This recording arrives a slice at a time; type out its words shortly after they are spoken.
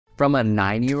From a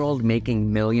 9-year-old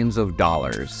making millions of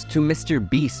dollars to Mr.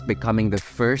 Beast becoming the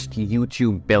first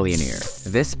YouTube billionaire,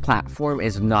 this platform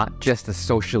is not just a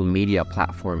social media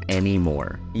platform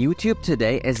anymore. YouTube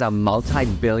today is a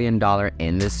multi-billion-dollar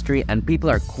industry, and people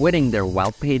are quitting their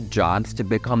well-paid jobs to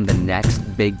become the next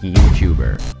big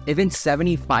YouTuber. Even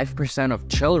 75% of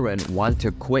children want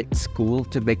to quit school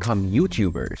to become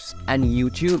YouTubers, and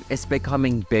YouTube is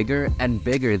becoming bigger and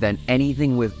bigger than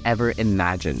anything we've ever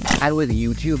imagined. And with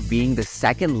YouTube being the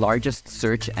second largest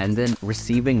search engine,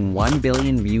 receiving 1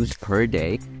 billion views per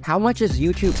day, how much is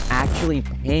YouTube actually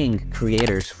paying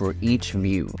creators for each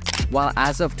view? Well,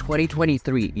 as of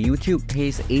 2023, YouTube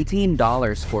pays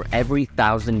 $18 for every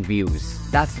 1,000 views.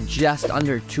 That's just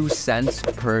under 2 cents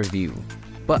per view.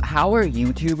 But how are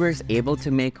YouTubers able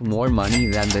to make more money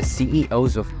than the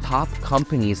CEOs of top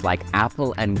companies like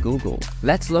Apple and Google?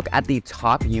 Let's look at the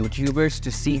top YouTubers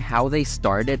to see how they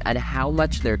started and how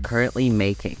much they're currently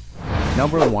making.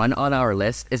 Number 1 on our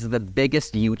list is the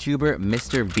biggest YouTuber,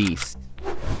 Mr. Beast.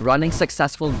 Running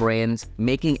successful brands,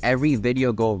 making every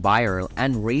video go viral,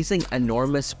 and raising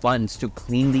enormous funds to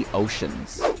clean the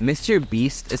oceans. Mr.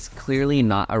 Beast is clearly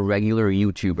not a regular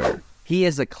YouTuber. He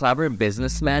is a clever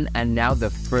businessman and now the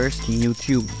first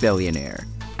YouTube billionaire.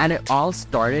 And it all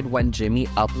started when Jimmy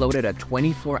uploaded a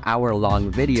 24-hour-long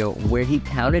video where he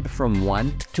counted from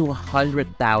 1 to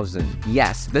 100,000.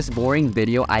 Yes, this boring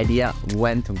video idea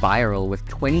went viral with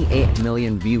 28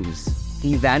 million views.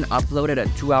 He then uploaded a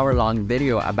 2-hour-long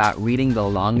video about reading the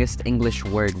longest English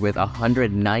word with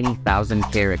 190,000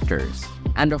 characters.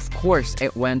 And of course,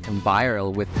 it went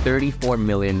viral with 34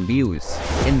 million views.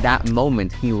 In that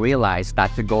moment, he realized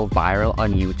that to go viral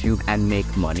on YouTube and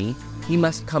make money, he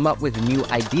must come up with new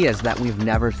ideas that we've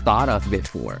never thought of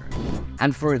before.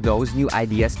 And for those new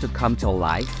ideas to come to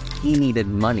life, he needed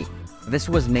money. This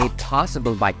was made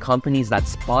possible by companies that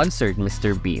sponsored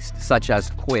Mr. Beast, such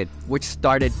as Quid, which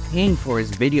started paying for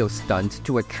his video stunts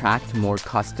to attract more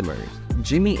customers.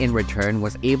 Jimmy, in return,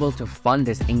 was able to fund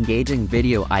his engaging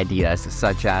video ideas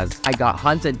such as I got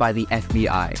hunted by the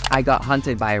FBI, I got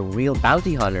hunted by a real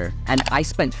bounty hunter, and I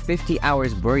spent 50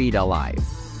 hours buried alive.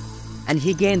 And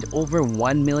he gained over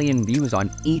 1 million views on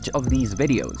each of these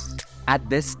videos. At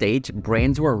this stage,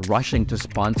 brands were rushing to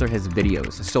sponsor his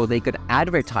videos so they could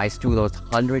advertise to those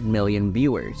 100 million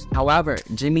viewers. However,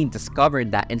 Jimmy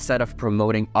discovered that instead of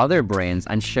promoting other brands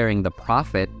and sharing the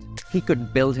profit, he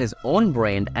could build his own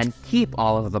brand and keep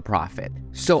all of the profit.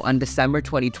 So on December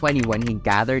 2020, when he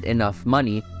gathered enough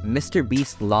money, Mr.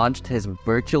 Beast launched his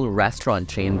virtual restaurant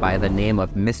chain by the name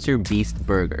of Mr. Beast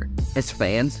Burger. His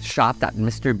fans shopped at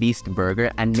Mr. Beast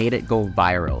Burger and made it go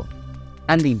viral.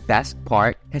 And the best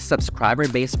part, his subscriber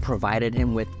base provided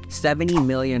him with $70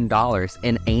 million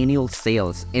in annual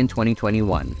sales in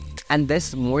 2021. And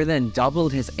this more than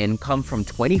doubled his income from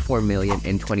 $24 million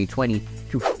in 2020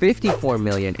 to $54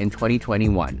 million in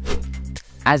 2021.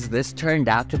 As this turned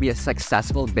out to be a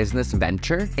successful business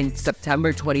venture, in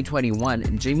September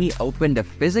 2021, Jimmy opened a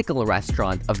physical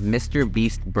restaurant of Mr.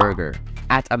 Beast Burger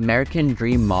at American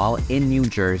Dream Mall in New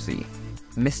Jersey.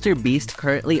 Mr. Beast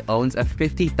currently owns a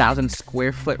 50,000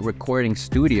 square foot recording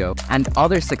studio and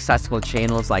other successful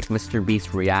channels like Mr.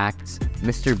 Beast Reacts,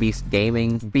 Mr. Beast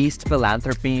Gaming, Beast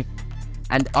Philanthropy,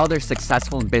 and other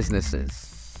successful businesses.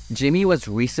 Jimmy was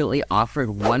recently offered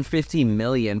 $150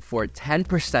 million for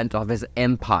 10% of his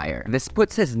empire. This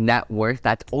puts his net worth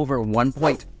at over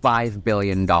 $1.5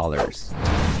 billion.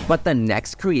 But the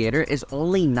next creator is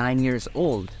only 9 years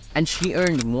old, and she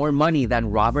earned more money than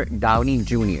Robert Downey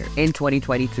Jr. in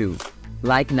 2022.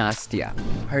 Like Nastia,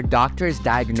 her doctors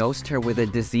diagnosed her with a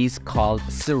disease called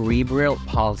cerebral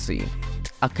palsy,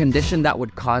 a condition that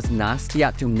would cause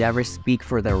Nastia to never speak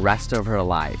for the rest of her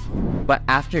life. But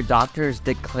after doctors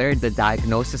declared the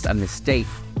diagnosis a mistake,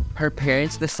 her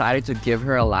parents decided to give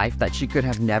her a life that she could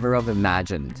have never have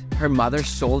imagined. Her mother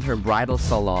sold her bridal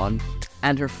salon,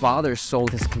 and her father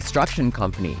sold his construction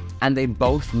company, and they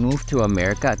both moved to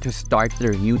America to start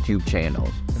their YouTube channel.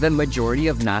 The majority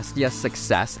of Nastia's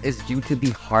success is due to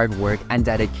the hard work and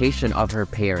dedication of her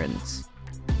parents.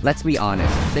 Let's be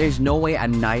honest, there's no way a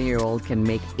 9-year-old can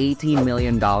make $18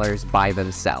 million by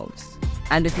themselves.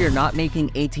 And if you're not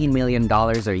making $18 million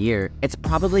a year, it's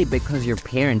probably because your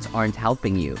parents aren't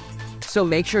helping you. So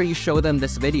make sure you show them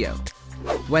this video.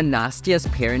 When Nastia's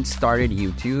parents started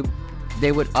YouTube,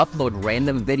 they would upload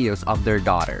random videos of their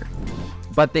daughter.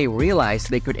 But they realized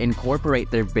they could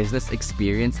incorporate their business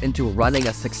experience into running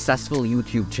a successful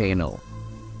YouTube channel.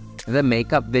 The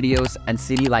makeup videos and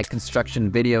city-like construction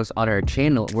videos on her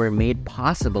channel were made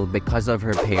possible because of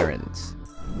her parents.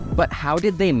 But how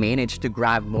did they manage to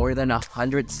grab more than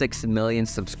 106 million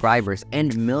subscribers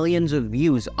and millions of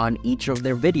views on each of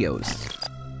their videos?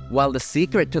 Well, the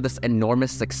secret to this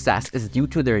enormous success is due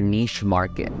to their niche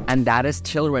market, and that is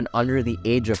children under the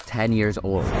age of 10 years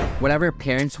old. Whenever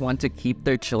parents want to keep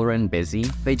their children busy,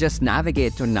 they just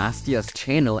navigate to Nastia's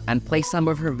channel and play some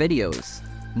of her videos.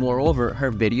 Moreover, her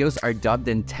videos are dubbed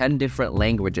in 10 different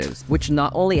languages, which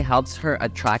not only helps her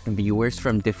attract viewers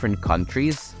from different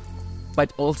countries,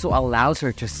 but also allows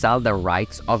her to sell the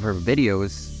rights of her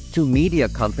videos to media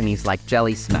companies like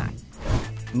JellySmack.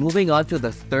 Moving on to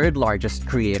the third largest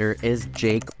creator is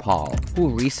Jake Paul, who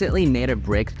recently made a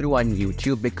breakthrough on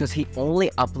YouTube because he only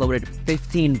uploaded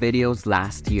 15 videos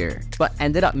last year, but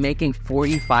ended up making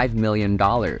 $45 million.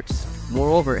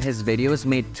 Moreover, his videos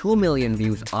made 2 million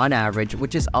views on average,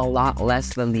 which is a lot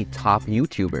less than the top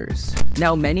YouTubers.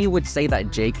 Now, many would say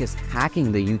that Jake is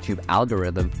hacking the YouTube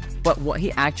algorithm, but what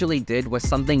he actually did was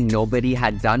something nobody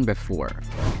had done before.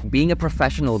 Being a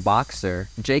professional boxer,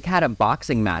 Jake had a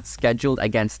boxing match scheduled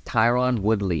against Tyron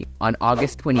Woodley on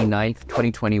August 29,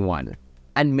 2021,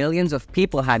 and millions of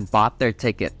people had bought their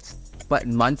tickets. But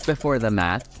months before the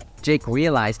match, Jake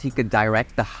realized he could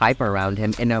direct the hype around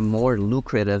him in a more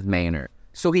lucrative manner.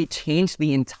 So he changed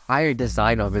the entire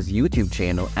design of his YouTube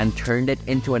channel and turned it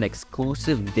into an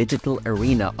exclusive digital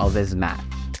arena of his match.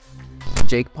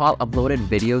 Jake Paul uploaded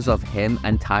videos of him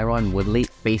and Tyron Woodley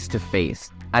face-to-face,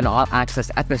 an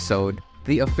all-access episode,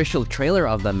 the official trailer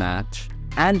of the match,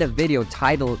 and a video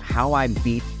titled How I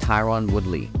Beat Tyron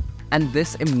Woodley. And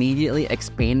this immediately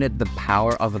expanded the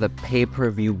power of the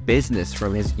pay-per-view business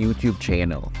from his YouTube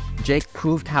channel. Jake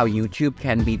proved how YouTube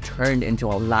can be turned into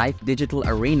a live digital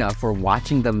arena for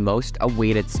watching the most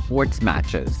awaited sports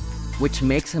matches, which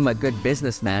makes him a good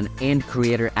businessman and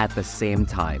creator at the same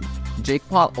time. Jake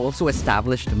Paul also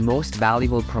established Most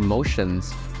Valuable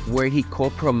Promotions, where he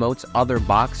co-promotes other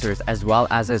boxers as well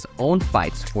as his own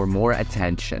fights for more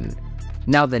attention.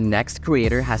 Now, the next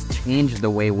creator has changed the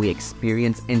way we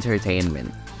experience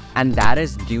entertainment, and that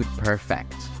is Dude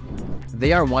Perfect.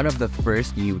 They are one of the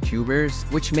first YouTubers,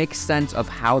 which makes sense of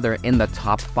how they're in the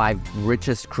top 5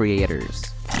 richest creators.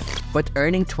 But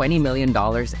earning $20 million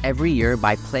every year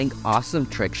by playing awesome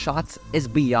trick shots is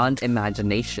beyond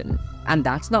imagination. And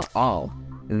that's not all.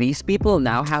 These people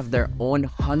now have their own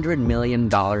 $100 million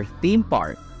theme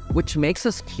park, which makes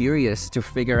us curious to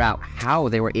figure out how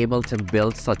they were able to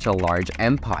build such a large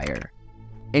empire.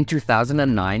 In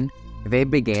 2009, they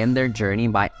began their journey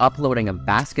by uploading a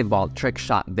basketball trick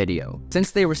shot video.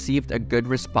 Since they received a good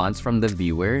response from the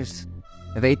viewers,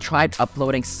 they tried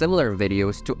uploading similar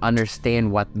videos to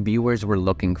understand what viewers were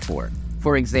looking for.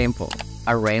 For example,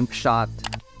 a ramp shot,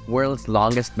 world's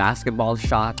longest basketball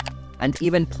shot, and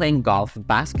even playing golf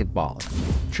basketball.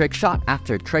 Trick shot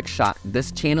after trick shot,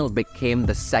 this channel became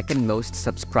the second most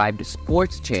subscribed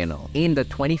sports channel and the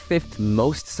 25th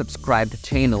most subscribed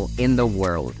channel in the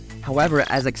world. However,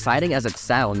 as exciting as it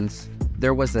sounds,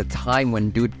 there was a time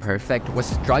when Dude Perfect was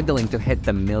struggling to hit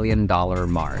the $1 million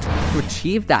mark. To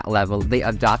achieve that level, they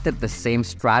adopted the same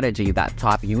strategy that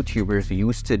top YouTubers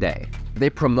use today. They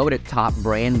promoted top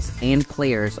brands and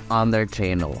players on their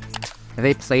channel.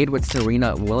 They played with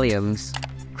Serena Williams,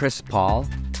 Chris Paul,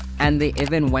 and they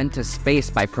even went to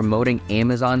space by promoting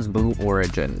Amazon's Blue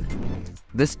Origin.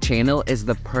 This channel is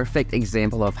the perfect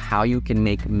example of how you can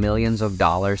make millions of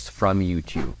dollars from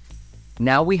YouTube.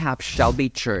 Now we have Shelby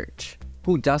Church,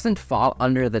 who doesn't fall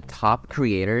under the top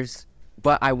creators,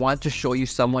 but I want to show you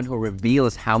someone who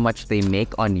reveals how much they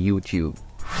make on YouTube.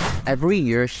 Every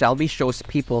year, Shelby shows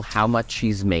people how much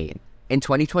she's made. In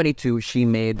 2022, she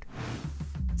made...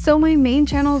 So my main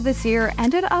channel this year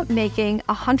ended up making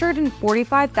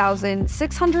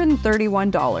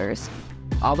 $145,631.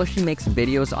 Although she makes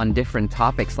videos on different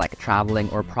topics like traveling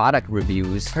or product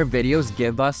reviews, her videos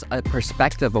give us a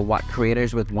perspective of what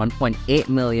creators with 1.8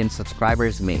 million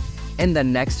subscribers make. In the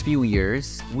next few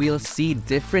years, we'll see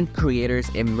different creators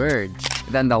emerge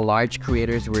than the large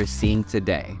creators we're seeing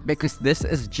today, because this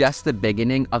is just the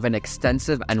beginning of an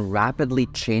extensive and rapidly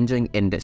changing industry.